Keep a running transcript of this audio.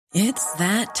It's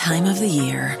that time of the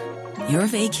year. Your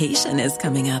vacation is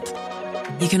coming up.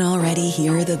 You can already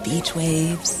hear the beach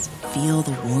waves, feel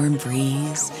the warm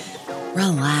breeze,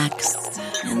 relax,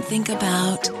 and think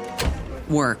about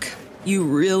work. You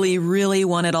really, really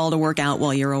want it all to work out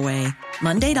while you're away.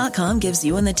 Monday.com gives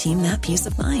you and the team that peace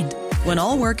of mind. When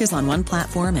all work is on one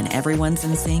platform and everyone's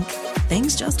in sync,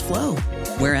 things just flow.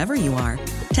 Wherever you are,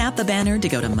 tap the banner to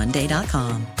go to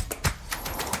Monday.com.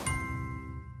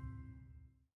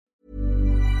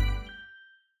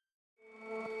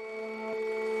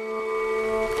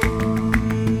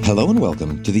 Hello and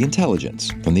welcome to The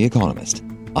Intelligence from The Economist.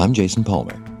 I'm Jason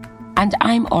Palmer. And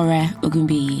I'm Ore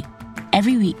Ogunbiyi.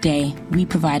 Every weekday, we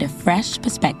provide a fresh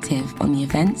perspective on the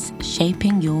events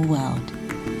shaping your world.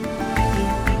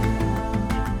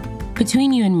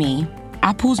 Between you and me,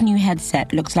 Apple's new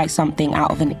headset looks like something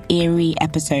out of an eerie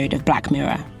episode of Black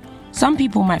Mirror. Some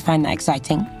people might find that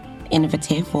exciting,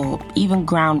 innovative, or even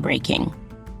groundbreaking.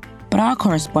 But our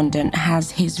correspondent has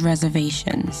his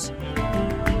reservations.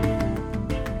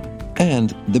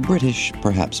 And the British,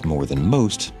 perhaps more than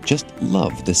most, just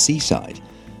love the seaside.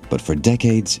 But for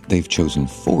decades, they've chosen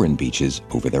foreign beaches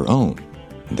over their own.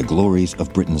 And the glories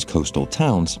of Britain's coastal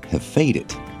towns have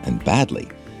faded, and badly.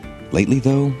 Lately,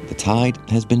 though, the tide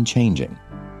has been changing.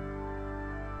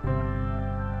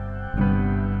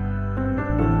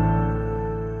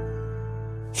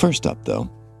 First up, though,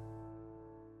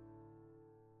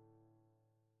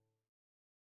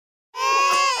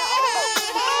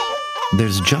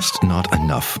 there's just not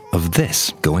enough of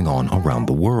this going on around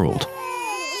the world.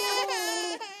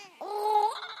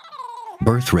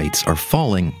 Birth rates are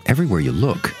falling everywhere you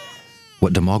look.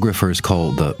 What demographers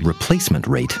call the replacement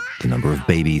rate, the number of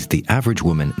babies the average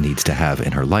woman needs to have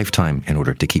in her lifetime in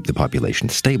order to keep the population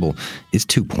stable, is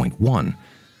 2.1.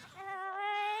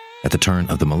 At the turn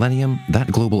of the millennium,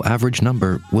 that global average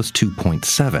number was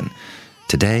 2.7.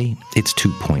 Today, it's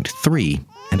 2.3,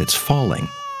 and it's falling.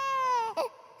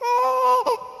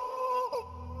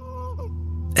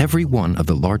 Every one of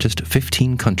the largest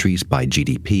 15 countries by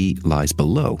GDP lies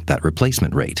below that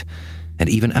replacement rate, and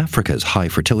even Africa's high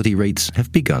fertility rates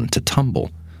have begun to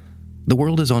tumble. The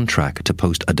world is on track to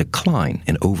post a decline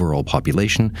in overall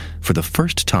population for the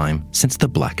first time since the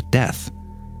Black Death,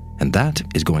 and that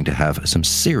is going to have some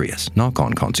serious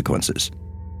knock-on consequences.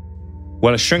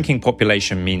 Well, a shrinking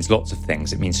population means lots of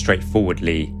things. It means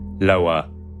straightforwardly lower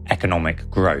economic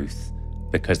growth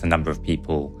because the number of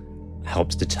people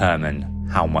helps determine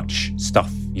how much stuff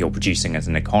you're producing as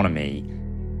an economy.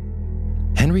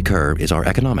 Henry Kerr is our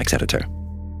economics editor.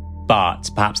 But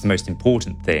perhaps the most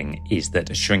important thing is that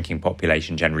a shrinking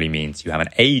population generally means you have an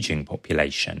aging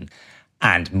population,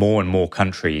 and more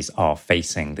countries are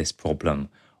facing this problem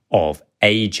of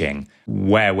aging.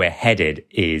 Where we're headed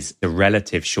is the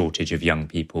relative shortage of young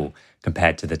people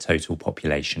compared to the total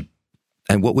population.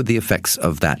 And what would the effects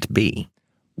of that be?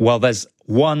 Well, there's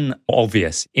one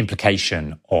obvious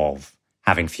implication of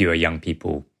having fewer young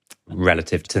people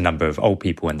relative to the number of old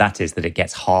people, and that is that it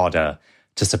gets harder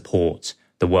to support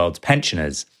the world's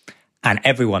pensioners. And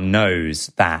everyone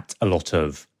knows that a lot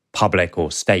of public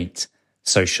or state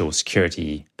social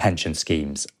security pension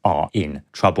schemes are in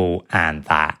trouble, and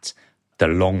that the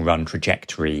long-run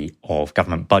trajectory of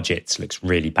government budgets looks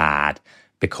really bad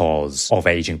because of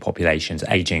aging populations.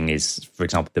 Aging is, for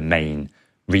example, the main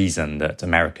reason that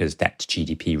America's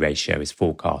debt-to-GDP ratio is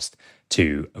forecast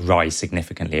to rise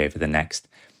significantly over the next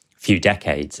few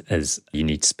decades as you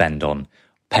need to spend on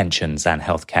pensions and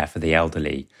healthcare for the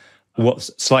elderly. What's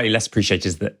slightly less appreciated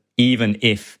is that even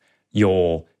if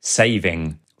you're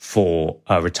saving for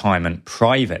a retirement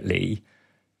privately,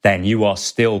 then you are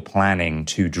still planning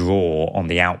to draw on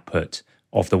the output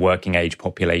of the working age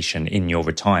population in your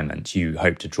retirement. You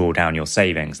hope to draw down your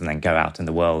savings and then go out in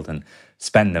the world and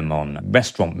spend them on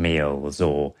restaurant meals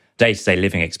or day-to-day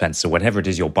living expenses or whatever it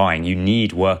is you're buying. You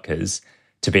need workers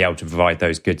to be able to provide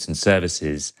those goods and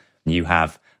services. You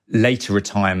have later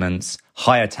retirements,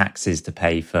 higher taxes to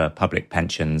pay for public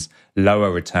pensions,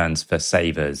 lower returns for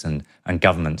savers, and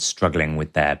governments struggling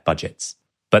with their budgets.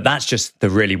 But that's just the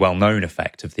really well-known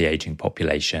effect of the aging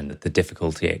population, the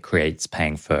difficulty it creates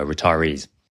paying for retirees.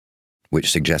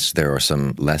 Which suggests there are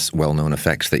some less well-known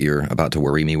effects that you're about to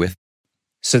worry me with.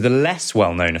 So the less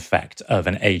well-known effect of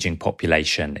an aging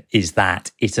population is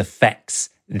that it affects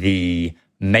the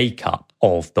makeup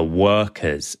of the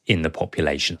workers in the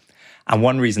population. And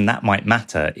one reason that might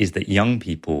matter is that young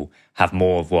people have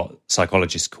more of what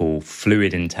psychologists call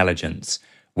fluid intelligence,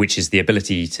 which is the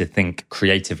ability to think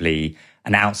creatively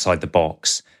and outside the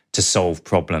box to solve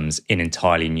problems in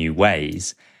entirely new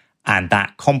ways. And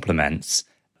that complements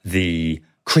the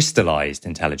crystallized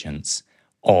intelligence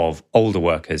of older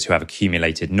workers who have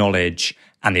accumulated knowledge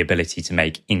and the ability to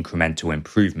make incremental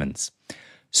improvements.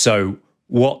 So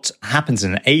what happens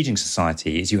in an aging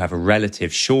society is you have a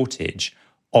relative shortage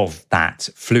of that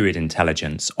fluid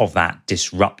intelligence, of that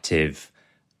disruptive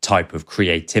type of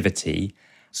creativity.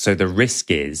 So the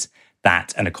risk is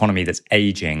that an economy that's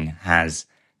aging has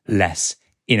less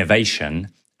innovation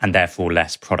and therefore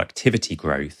less productivity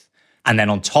growth. And then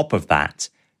on top of that,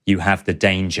 you have the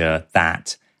danger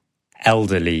that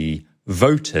elderly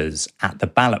voters at the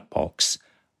ballot box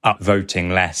are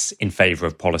voting less in favour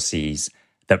of policies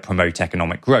that promote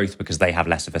economic growth because they have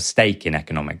less of a stake in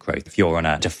economic growth. If you're on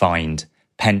a defined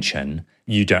pension,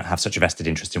 you don't have such a vested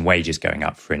interest in wages going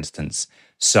up, for instance.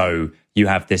 So you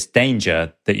have this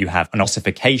danger that you have an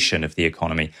ossification of the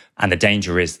economy, and the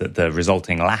danger is that the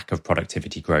resulting lack of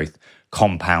productivity growth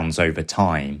compounds over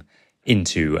time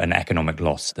into an economic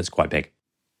loss that's quite big.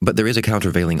 But there is a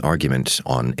countervailing argument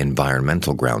on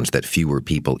environmental grounds that fewer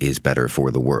people is better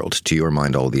for the world. To your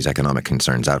mind, all these economic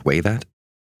concerns outweigh that?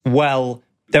 Well,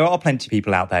 there are plenty of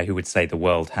people out there who would say the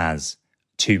world has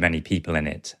too many people in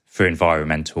it for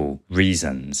environmental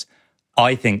reasons.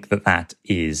 I think that that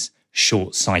is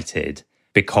short-sighted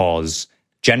because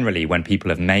generally when people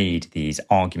have made these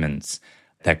arguments,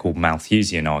 they're called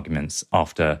Malthusian arguments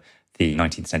after the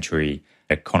 19th century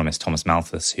economist Thomas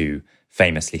Malthus, who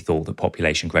famously thought that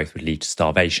population growth would lead to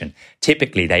starvation.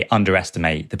 Typically, they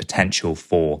underestimate the potential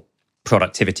for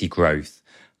productivity growth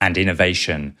and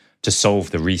innovation to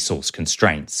solve the resource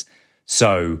constraints.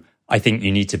 So I think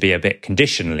you need to be a bit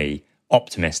conditionally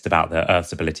optimist about the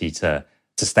Earth's ability to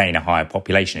sustain a higher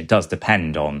population. It does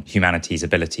depend on humanity's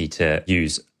ability to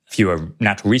use fewer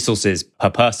natural resources per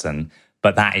person,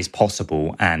 but that is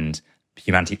possible and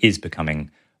humanity is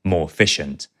becoming more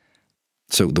efficient.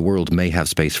 So the world may have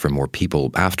space for more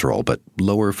people after all, but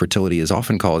lower fertility is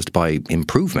often caused by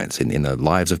improvements in the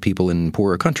lives of people in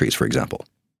poorer countries, for example.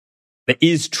 It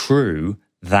is true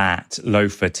that low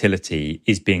fertility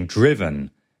is being driven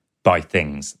by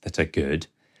things that are good.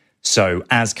 So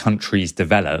as countries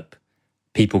develop,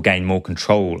 people gain more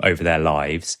control over their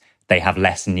lives. They have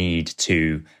less need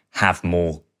to have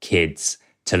more kids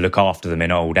to look after them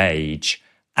in old age,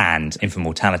 and infant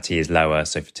mortality is lower,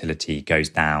 so fertility goes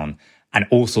down. And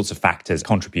all sorts of factors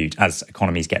contribute as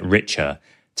economies get richer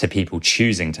to people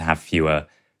choosing to have fewer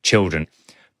children.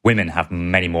 Women have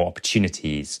many more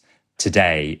opportunities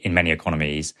today in many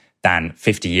economies than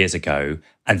 50 years ago,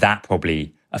 and that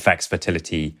probably affects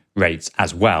fertility rates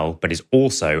as well, but is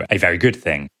also a very good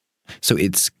thing. So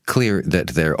it's clear that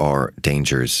there are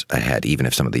dangers ahead, even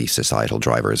if some of these societal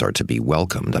drivers are to be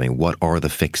welcomed. I mean, what are the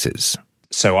fixes?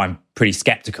 So I'm pretty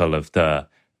skeptical of the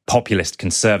populist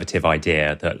conservative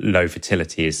idea that low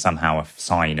fertility is somehow a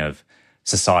sign of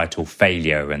societal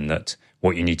failure and that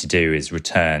what you need to do is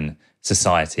return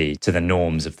society to the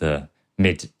norms of the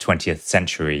mid-20th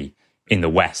century in the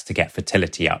West to get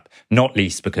fertility up, not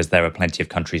least because there are plenty of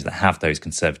countries that have those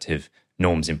conservative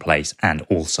norms in place and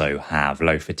also have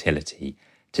low fertility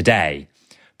today.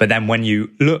 But then when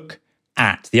you look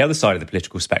at the other side of the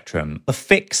political spectrum, the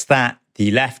fix that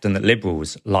the left and the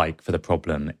liberals like for the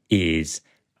problem is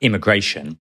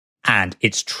immigration. And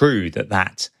it's true that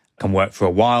that can work for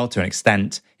a while to an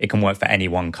extent. It can work for any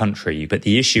one country. But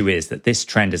the issue is that this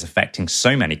trend is affecting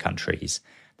so many countries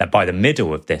that by the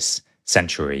middle of this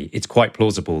century, it's quite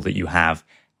plausible that you have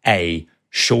a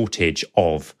shortage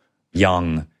of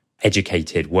young,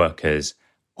 educated workers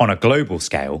on a global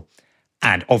scale.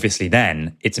 And obviously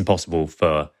then it's impossible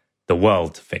for the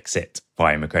world to fix it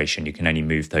by immigration. You can only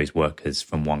move those workers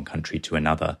from one country to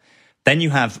another. Then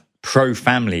you have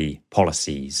pro-family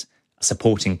policies,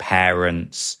 supporting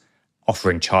parents,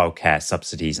 offering childcare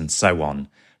subsidies and so on.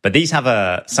 But these have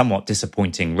a somewhat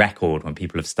disappointing record when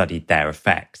people have studied their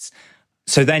effects.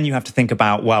 So then you have to think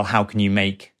about, well, how can you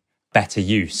make better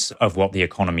use of what the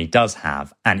economy does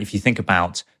have? And if you think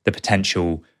about the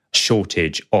potential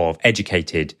shortage of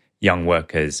educated young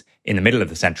workers in the middle of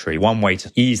the century, one way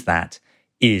to ease that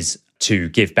is to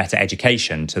give better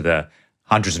education to the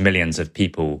hundreds of millions of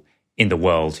people in the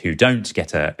world who don't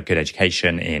get a good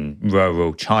education in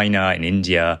rural China, in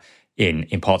India,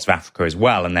 in parts of Africa as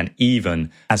well. And then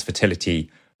even as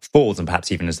fertility falls, and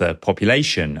perhaps even as the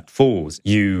population falls,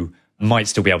 you might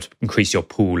still be able to increase your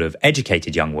pool of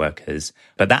educated young workers.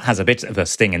 But that has a bit of a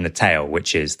sting in the tail,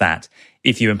 which is that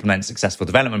if you implement successful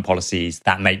development policies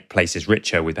that make places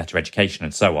richer with better education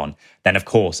and so on, then of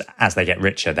course, as they get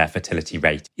richer, their fertility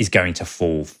rate is going to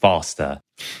fall faster.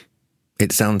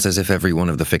 It sounds as if every one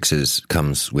of the fixes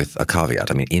comes with a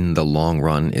caveat. I mean, in the long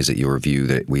run, is it your view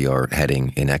that we are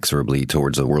heading inexorably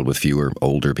towards a world with fewer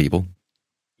older people?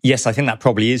 Yes, I think that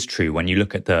probably is true when you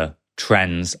look at the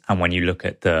trends and when you look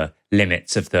at the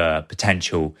limits of the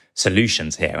potential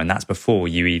solutions here. And that's before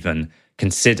you even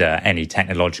consider any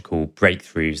technological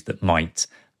breakthroughs that might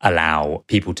allow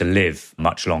people to live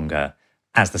much longer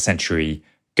as the century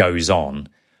goes on.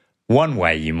 One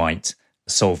way you might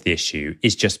solve the issue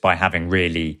is just by having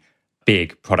really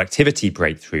big productivity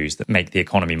breakthroughs that make the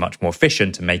economy much more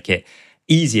efficient and make it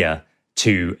easier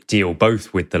to deal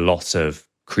both with the loss of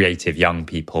creative young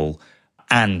people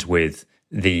and with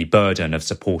the burden of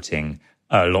supporting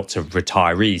lots of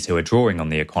retirees who are drawing on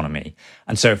the economy.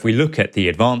 And so if we look at the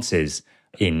advances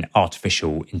in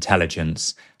artificial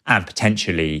intelligence and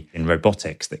potentially in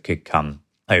robotics that could come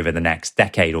over the next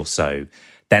decade or so,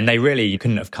 then they really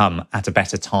couldn't have come at a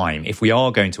better time. If we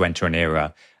are going to enter an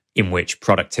era in which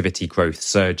productivity growth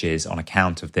surges on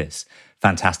account of this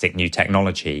fantastic new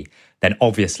technology, then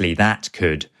obviously that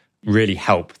could really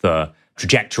help the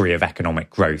trajectory of economic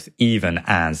growth, even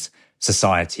as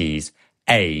societies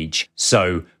age.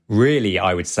 So really,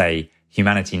 I would say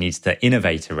humanity needs to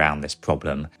innovate around this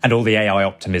problem. And all the AI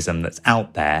optimism that's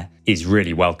out there is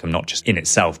really welcome, not just in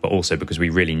itself, but also because we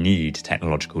really need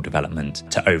technological development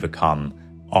to overcome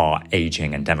our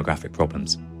aging and demographic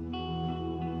problems.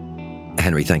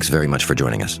 Henry, thanks very much for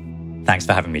joining us. Thanks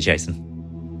for having me, Jason.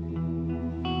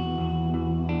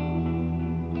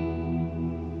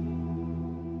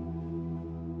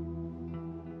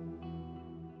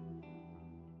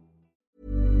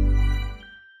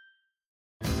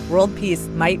 World peace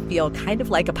might feel kind of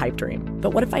like a pipe dream,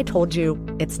 but what if I told you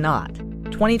it's not?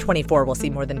 2024 will see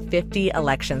more than 50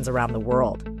 elections around the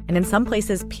world, and in some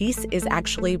places, peace is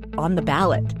actually on the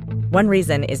ballot. One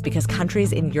reason is because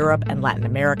countries in Europe and Latin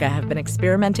America have been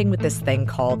experimenting with this thing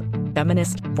called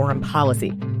feminist foreign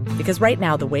policy. Because right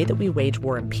now, the way that we wage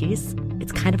war and peace,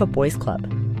 it's kind of a boys' club.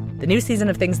 The new season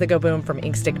of Things That Go Boom from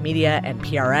Inkstick Media and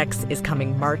PRX is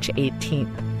coming March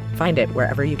 18th. Find it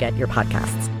wherever you get your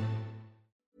podcasts.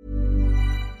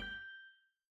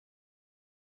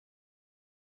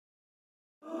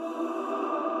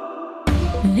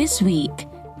 This week,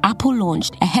 Apple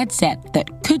launched a headset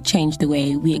that could change the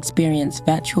way we experience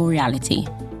virtual reality.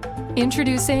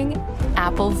 Introducing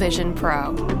Apple Vision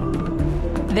Pro.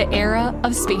 The era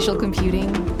of spatial computing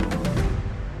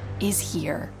is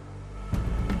here.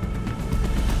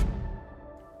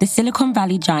 The Silicon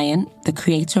Valley giant, the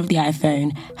creator of the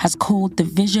iPhone, has called the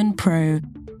Vision Pro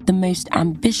the most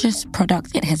ambitious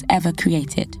product it has ever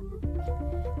created.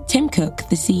 Tim Cook,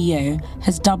 the CEO,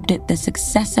 has dubbed it the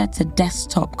successor to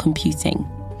desktop computing.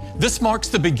 This marks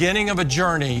the beginning of a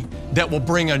journey that will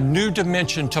bring a new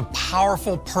dimension to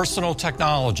powerful personal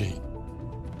technology.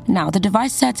 Now, the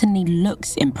device certainly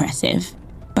looks impressive,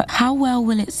 but how well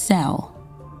will it sell?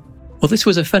 Well, this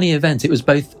was a funny event. It was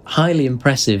both highly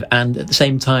impressive and at the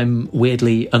same time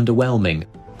weirdly underwhelming.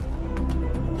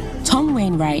 Tom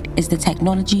Wainwright is the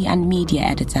technology and media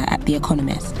editor at The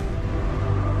Economist.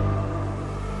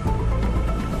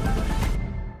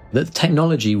 The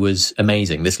technology was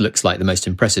amazing. This looks like the most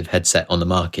impressive headset on the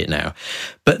market now.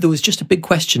 But there was just a big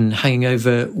question hanging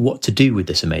over what to do with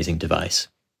this amazing device.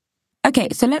 Okay,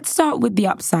 so let's start with the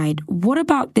upside. What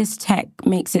about this tech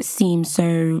makes it seem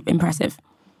so impressive?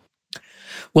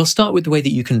 Well, start with the way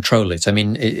that you control it. I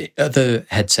mean, other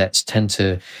headsets tend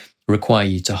to require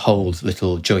you to hold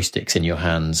little joysticks in your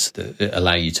hands that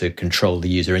allow you to control the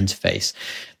user interface.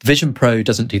 The Vision Pro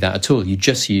doesn't do that at all. You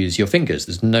just use your fingers.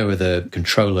 There's no other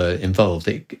controller involved.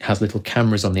 It has little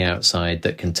cameras on the outside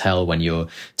that can tell when you're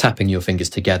tapping your fingers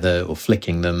together or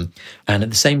flicking them. And at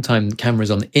the same time,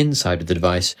 cameras on the inside of the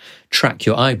device track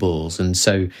your eyeballs. And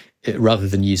so rather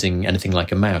than using anything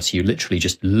like a mouse, you literally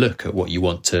just look at what you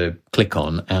want to click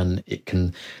on and it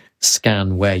can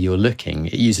scan where you're looking.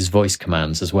 It uses voice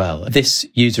commands as well. This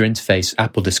user interface,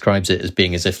 Apple describes it as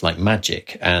being as if like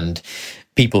magic, and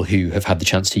people who have had the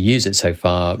chance to use it so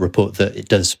far report that it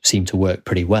does seem to work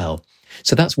pretty well.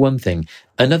 So that's one thing.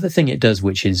 Another thing it does,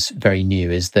 which is very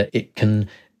new, is that it can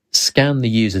scan the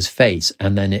user's face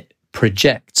and then it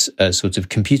projects a sort of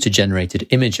computer-generated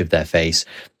image of their face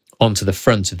onto the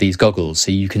front of these goggles.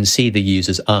 So you can see the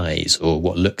user's eyes, or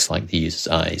what looks like the user's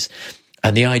eyes.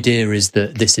 And the idea is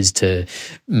that this is to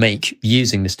make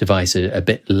using this device a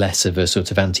bit less of a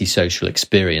sort of antisocial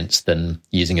experience than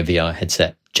using a VR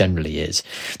headset generally is.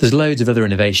 There's loads of other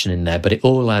innovation in there, but it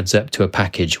all adds up to a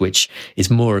package which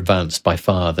is more advanced by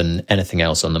far than anything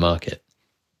else on the market.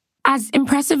 As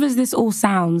impressive as this all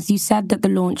sounds, you said that the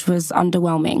launch was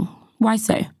underwhelming. Why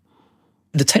so?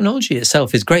 The technology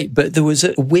itself is great, but there was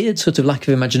a weird sort of lack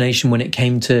of imagination when it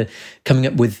came to coming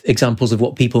up with examples of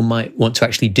what people might want to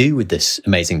actually do with this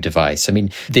amazing device. I mean,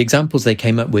 the examples they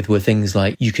came up with were things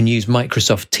like you can use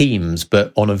Microsoft Teams,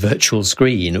 but on a virtual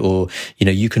screen, or,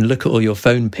 you can look at all your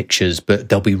phone pictures, but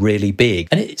they'll be really big.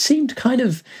 And it seemed kind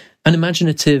of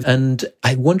unimaginative, and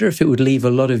I wonder if it would leave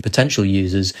a lot of potential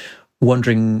users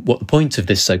wondering what the point of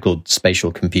this so-called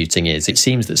spatial computing is. It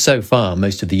seems that so far,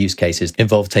 most of the use cases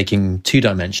involve taking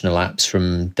two-dimensional apps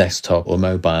from desktop or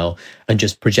mobile and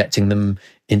just projecting them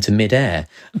into mid-air.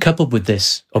 Coupled with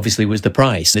this, obviously, was the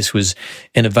price. This was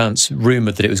in advance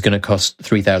rumoured that it was going to cost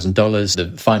 $3,000.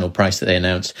 The final price that they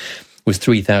announced was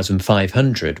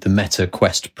 $3,500. The Meta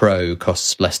Quest Pro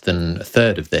costs less than a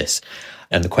third of this,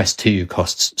 and the Quest 2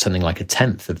 costs something like a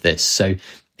tenth of this. So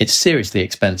it's seriously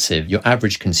expensive. Your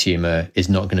average consumer is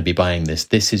not going to be buying this.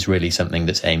 This is really something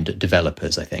that's aimed at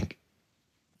developers, I think.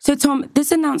 So, Tom,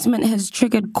 this announcement has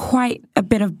triggered quite a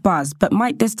bit of buzz, but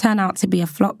might this turn out to be a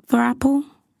flop for Apple?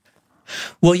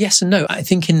 Well, yes and no. I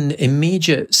think in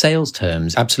immediate sales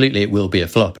terms, absolutely it will be a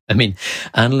flop. I mean,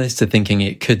 analysts are thinking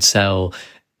it could sell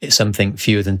something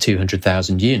fewer than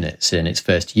 200,000 units in its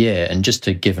first year. And just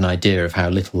to give an idea of how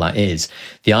little that is,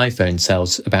 the iPhone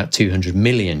sells about 200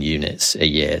 million units a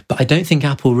year. But I don't think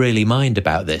Apple really mind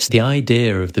about this. The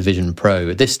idea of the Vision Pro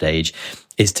at this stage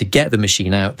is to get the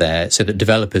machine out there so that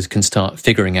developers can start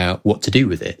figuring out what to do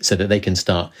with it, so that they can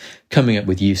start coming up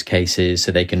with use cases,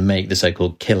 so they can make the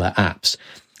so-called killer apps,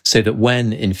 so that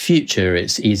when in future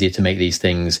it's easier to make these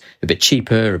things a bit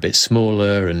cheaper, a bit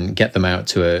smaller, and get them out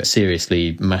to a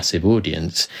seriously massive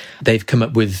audience, they've come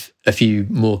up with a few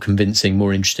more convincing,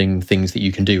 more interesting things that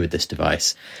you can do with this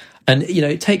device. And,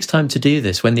 it takes time to do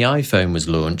this. When the iPhone was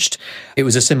launched, it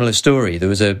was a similar story. There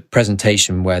was a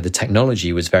presentation where the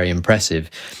technology was very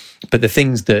impressive, but the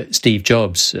things that Steve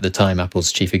Jobs, at the time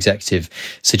Apple's chief executive,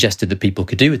 suggested that people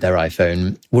could do with their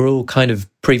iPhone were all kind of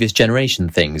previous generation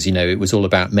things. It was all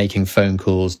about making phone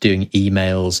calls, doing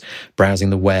emails,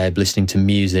 browsing the web, listening to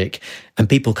music. And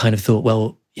people kind of thought,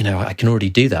 well, I can already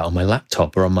do that on my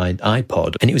laptop or on my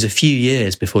iPod. And it was a few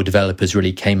years before developers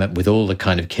really came up with all the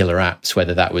kind of killer apps,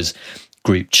 whether that was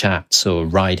group chats or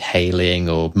ride hailing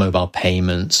or mobile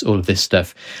payments, all of this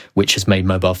stuff, which has made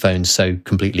mobile phones so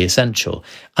completely essential.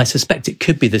 I suspect it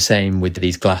could be the same with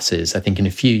these glasses. I think in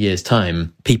a few years'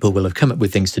 time, people will have come up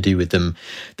with things to do with them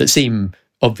that seem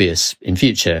obvious in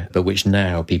future, but which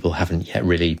now people haven't yet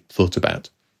really thought about.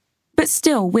 But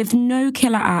still, with no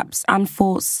killer apps and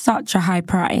for such a high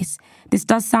price, this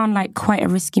does sound like quite a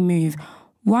risky move.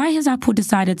 Why has Apple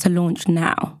decided to launch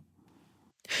now?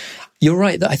 You're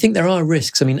right. I think there are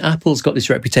risks. I mean, Apple's got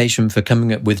this reputation for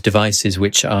coming up with devices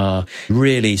which are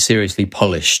really seriously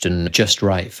polished and just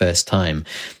right first time.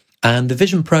 And the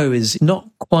Vision Pro is not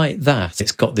quite that.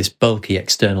 It's got this bulky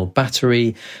external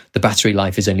battery. The battery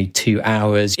life is only 2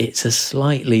 hours. It's a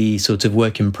slightly sort of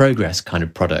work in progress kind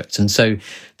of product. And so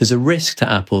there's a risk to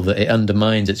Apple that it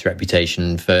undermines its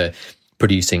reputation for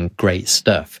producing great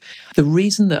stuff. The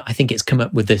reason that I think it's come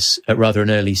up with this at rather an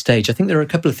early stage, I think there are a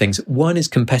couple of things. One is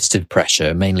competitive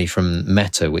pressure, mainly from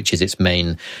Meta, which is its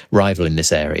main rival in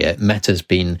this area. Meta's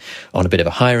been on a bit of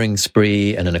a hiring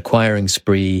spree and an acquiring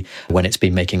spree when it's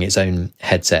been making its own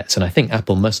headsets. And I think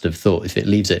Apple must have thought if it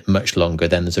leaves it much longer,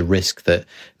 then there's a risk that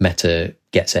Meta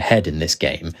gets ahead in this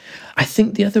game. I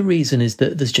think the other reason is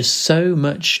that there's just so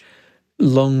much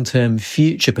long-term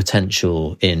future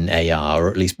potential in AR,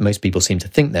 or at least most people seem to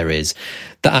think there is,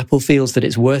 that Apple feels that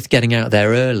it's worth getting out there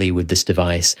early with this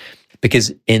device,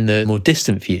 because in the more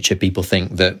distant future, people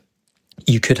think that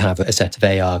you could have a set of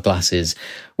AR glasses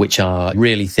which are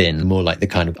really thin, more like the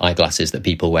kind of eyeglasses that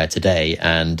people wear today.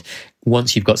 And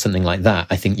once you've got something like that,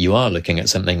 I think you are looking at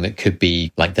something that could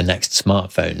be like the next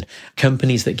smartphone.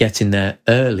 Companies that get in there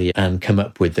early and come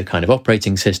up with the kind of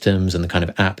operating systems and the kind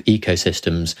of app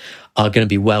ecosystems are going to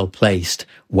be well placed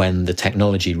when the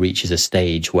technology reaches a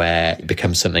stage where it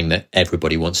becomes something that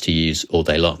everybody wants to use all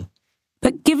day long.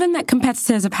 But given that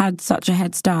competitors have had such a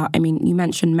head start, I mean, you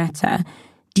mentioned Meta,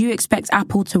 do you expect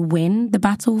Apple to win the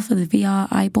battle for the VR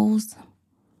eyeballs?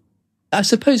 I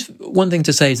suppose one thing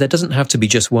to say is there doesn't have to be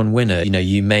just one winner.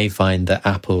 You may find that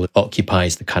Apple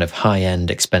occupies the kind of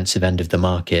high-end, expensive end of the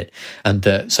market, and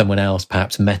that someone else,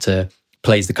 perhaps Meta,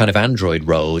 plays the kind of Android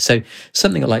role. So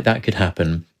something like that could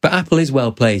happen. But Apple is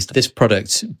well placed. This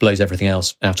product blows everything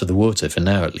else out of the water, for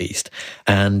now at least.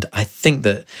 And I think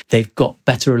that they've got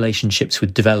better relationships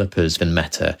with developers than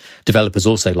Meta. Developers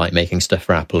also like making stuff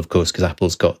for Apple, of course, because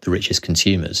Apple's got the richest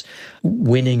consumers.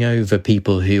 Winning over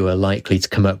people who are likely to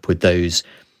come up with those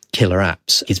killer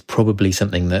apps is probably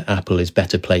something that Apple is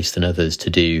better placed than others to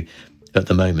do at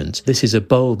the moment. This is a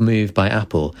bold move by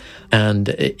Apple, and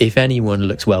if anyone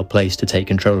looks well placed to take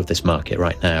control of this market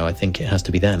right now, I think it has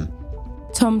to be them.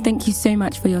 Tom, thank you so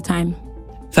much for your time.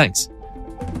 Thanks.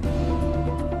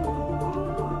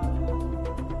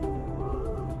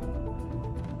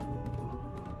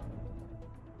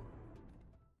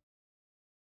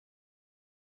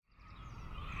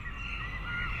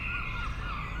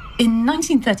 In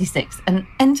 1936, an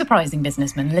enterprising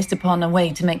businessman lit upon a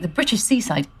way to make the British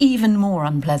seaside even more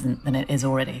unpleasant than it is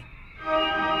already.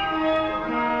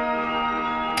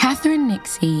 Catherine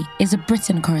Nixie is a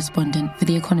Britain correspondent for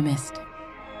The Economist.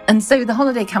 And so the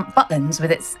holiday camp Butlins,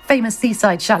 with its famous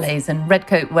seaside chalets and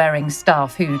redcoat-wearing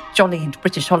staff who jollied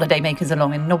British holidaymakers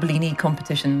along in knobbly-knee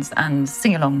competitions and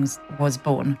sing-alongs, was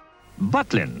born.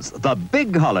 Butlins, the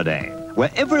big holiday,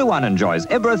 where everyone enjoys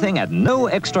everything at no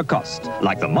extra cost,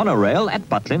 like the monorail at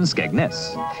Butlins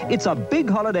Skegness. It's a big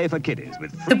holiday for kiddies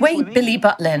with free The way swimming. Billy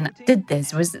Butlin did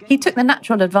this was he took the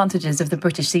natural advantages of the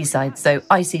British seaside, so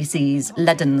icy seas,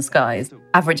 leaden skies,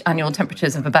 average annual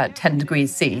temperatures of about 10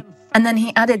 degrees C, and then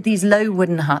he added these low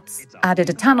wooden huts, added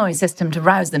a tannoy system to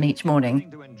rouse them each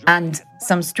morning, and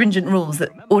some stringent rules that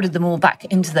ordered them all back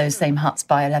into those same huts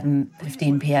by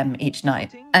 11:15 p.m. each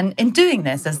night. And in doing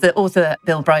this, as the author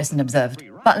Bill Bryson observed,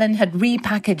 Butlin had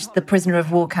repackaged the prisoner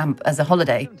of war camp as a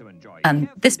holiday. And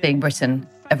this being Britain,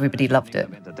 everybody loved it.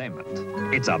 Entertainment.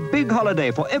 It's a big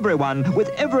holiday for everyone with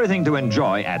everything to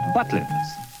enjoy at Butlins.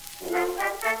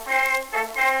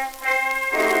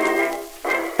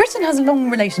 Britain has a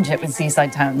long relationship with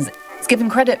seaside towns. It's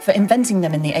given credit for inventing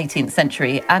them in the 18th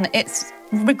century, and it's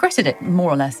regretted it more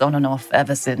or less on and off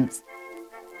ever since.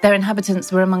 Their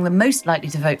inhabitants were among the most likely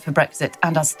to vote for Brexit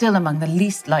and are still among the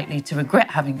least likely to regret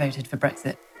having voted for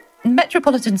Brexit.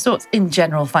 Metropolitan sorts in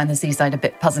general find the seaside a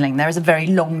bit puzzling. There is a very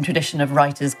long tradition of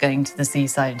writers going to the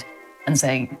seaside and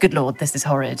saying, "Good Lord, this is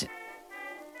horrid."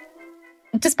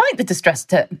 Despite the distress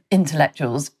to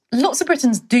intellectuals, lots of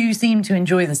Britons do seem to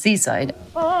enjoy the seaside.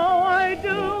 Oh, I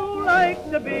do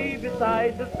like to be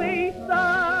beside the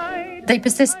seaside. They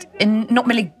persist in not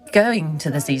merely going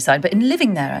to the seaside, but in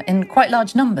living there in quite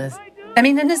large numbers. I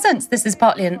mean, in a sense, this is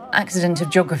partly an accident of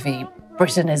geography.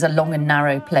 Britain is a long and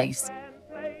narrow place.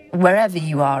 Wherever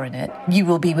you are in it, you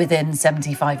will be within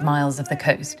 75 miles of the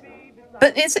coast.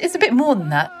 But it's a bit more than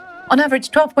that. On average,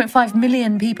 12.5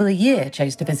 million people a year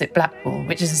chose to visit Blackpool,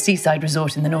 which is a seaside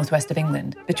resort in the northwest of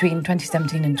England, between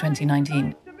 2017 and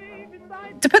 2019.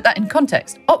 To put that in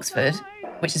context, Oxford,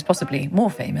 which is possibly more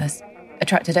famous,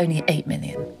 attracted only 8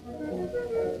 million.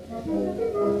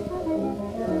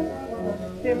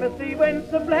 Timothy went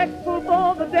to Blackpool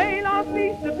for the day last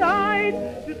Easter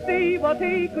tide to see what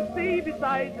he could see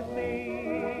beside the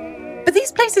sea. But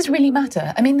these places really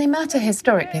matter. I mean, they matter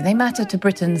historically. They matter to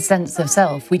Britain's sense of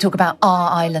self. We talk about our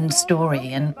island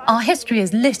story, and our history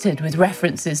is littered with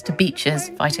references to beaches,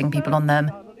 fighting people on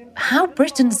them. How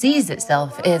Britain sees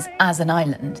itself is as an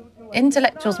island.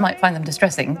 Intellectuals might find them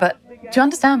distressing, but to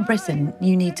understand Britain,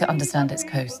 you need to understand its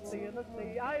coasts.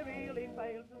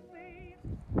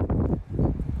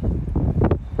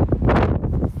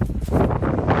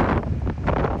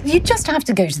 You just have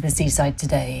to go to the seaside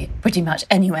today, pretty much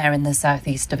anywhere in the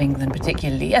southeast of England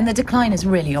particularly, and the decline is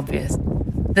really obvious.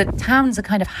 The towns are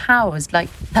kind of housed like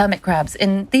hermit crabs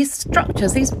in these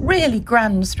structures, these really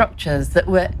grand structures that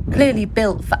were clearly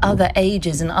built for other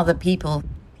ages and other people.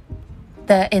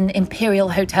 They're in imperial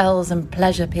hotels and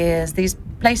pleasure piers, these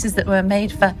places that were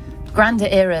made for grander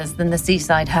eras than the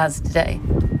seaside has today.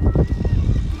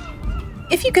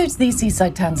 If you go to these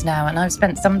seaside towns now, and I've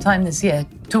spent some time this year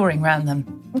touring around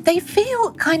them, they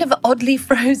feel kind of oddly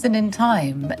frozen in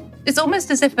time. It's almost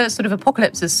as if a sort of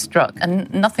apocalypse has struck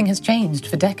and nothing has changed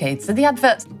for decades. So the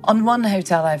adverts on one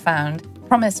hotel I found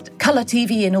promised colour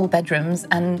TV in all bedrooms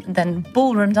and then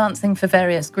ballroom dancing for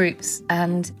various groups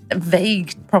and a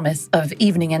vague promise of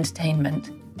evening entertainment,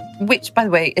 which, by the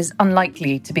way, is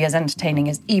unlikely to be as entertaining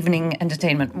as evening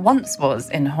entertainment once was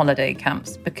in holiday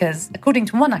camps, because according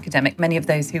to one academic, many of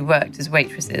those who worked as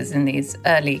waitresses in these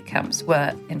early camps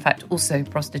were, in fact, also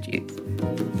prostitutes.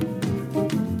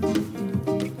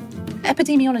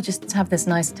 Epidemiologists have this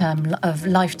nice term of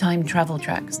lifetime travel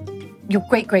tracks. Your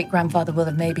great-great-grandfather will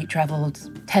have maybe travelled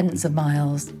tens of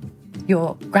miles.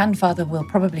 Your grandfather will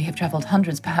probably have travelled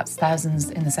hundreds, perhaps thousands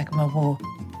in the Second World War.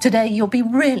 Today, you'll be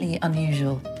really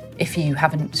unusual if you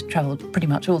haven't travelled pretty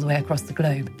much all the way across the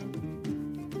globe.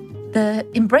 The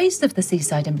embrace of the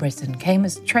seaside in Britain came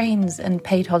as trains and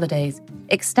paid holidays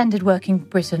extended working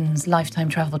Britain's lifetime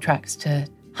travel tracks to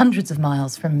hundreds of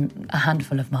miles from a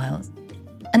handful of miles.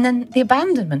 And then the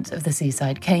abandonment of the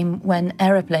seaside came when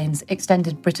aeroplanes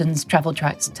extended Britain's travel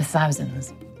tracks to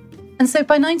thousands. And so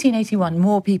by 1981,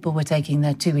 more people were taking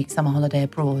their 2-week summer holiday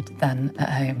abroad than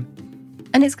at home.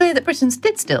 And it's clear that Britons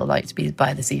did still like to be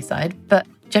by the seaside, but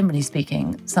generally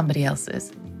speaking, somebody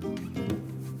else's.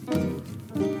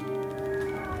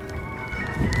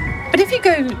 But if you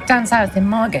go down south in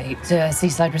Margate, to a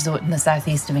seaside resort in the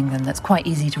southeast of England that's quite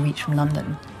easy to reach from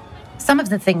London, some of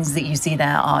the things that you see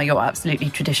there are your absolutely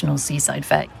traditional seaside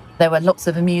fare. There were lots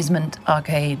of amusement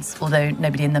arcades, although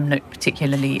nobody in them looked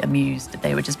particularly amused.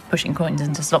 They were just pushing coins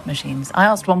into slot machines. I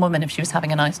asked one woman if she was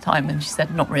having a nice time, and she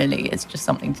said, not really, it's just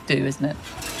something to do, isn't it?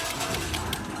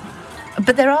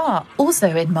 But there are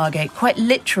also in Margate quite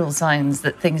literal signs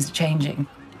that things are changing.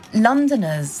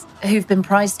 Londoners who've been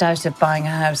priced out of buying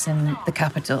a house in the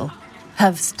capital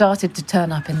have started to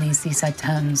turn up in these seaside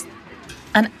towns.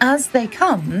 And as they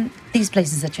come, these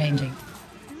places are changing.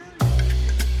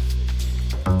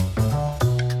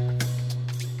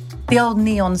 The old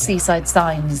neon seaside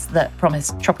signs that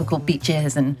promised tropical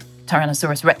beaches and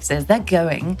Tyrannosaurus rexes, they're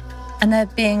going, and they're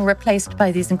being replaced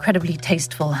by these incredibly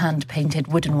tasteful hand-painted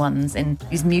wooden ones in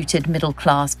these muted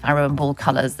middle-class Farrow and Ball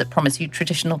colours that promise you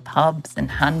traditional pubs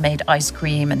and handmade ice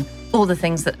cream and all the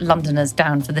things that Londoners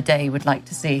down for the day would like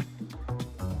to see.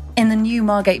 In the new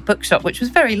Margate bookshop, which was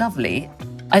very lovely,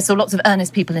 I saw lots of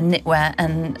earnest people in knitwear,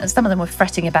 and some of them were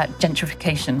fretting about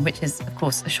gentrification, which is, of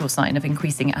course, a sure sign of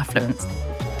increasing affluence.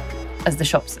 As the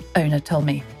shop's owner told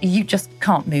me, you just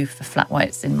can't move for flat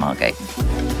whites in Margate.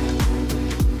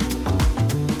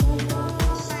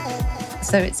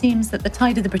 So it seems that the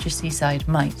tide of the British seaside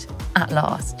might, at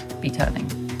last, be turning.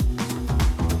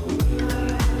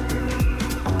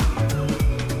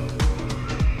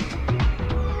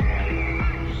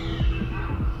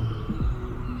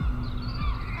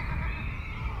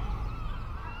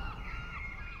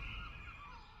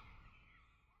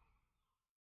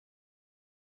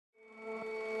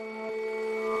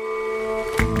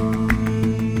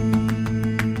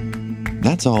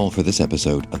 That's all for this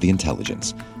episode of The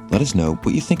Intelligence. Let us know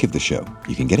what you think of the show.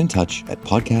 You can get in touch at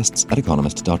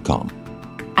podcasts@economist.com.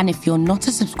 And if you're not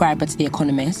a subscriber to The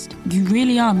Economist, you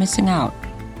really are missing out.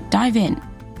 Dive in.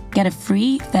 Get a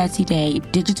free 30-day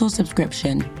digital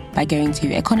subscription by going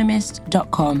to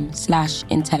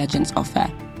economist.com/intelligence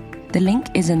offer. The link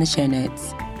is in the show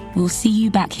notes. We'll see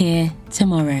you back here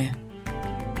tomorrow.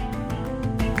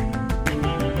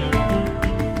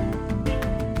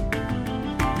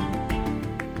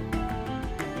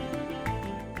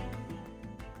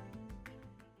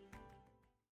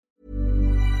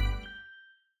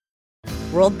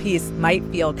 World peace might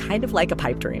feel kind of like a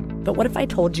pipe dream, but what if I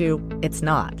told you it's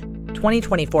not?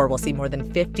 2024 will see more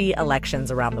than 50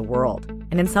 elections around the world,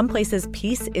 and in some places,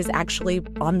 peace is actually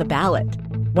on the ballot.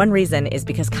 One reason is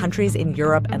because countries in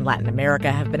Europe and Latin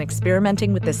America have been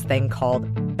experimenting with this thing called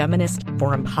feminist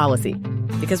foreign policy.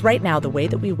 Because right now, the way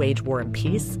that we wage war and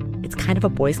peace, it's kind of a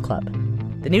boys' club.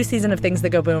 The new season of Things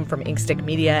That Go Boom from Inkstick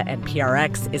Media and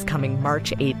PRX is coming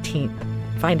March 18th.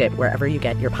 Find it wherever you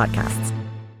get your podcasts.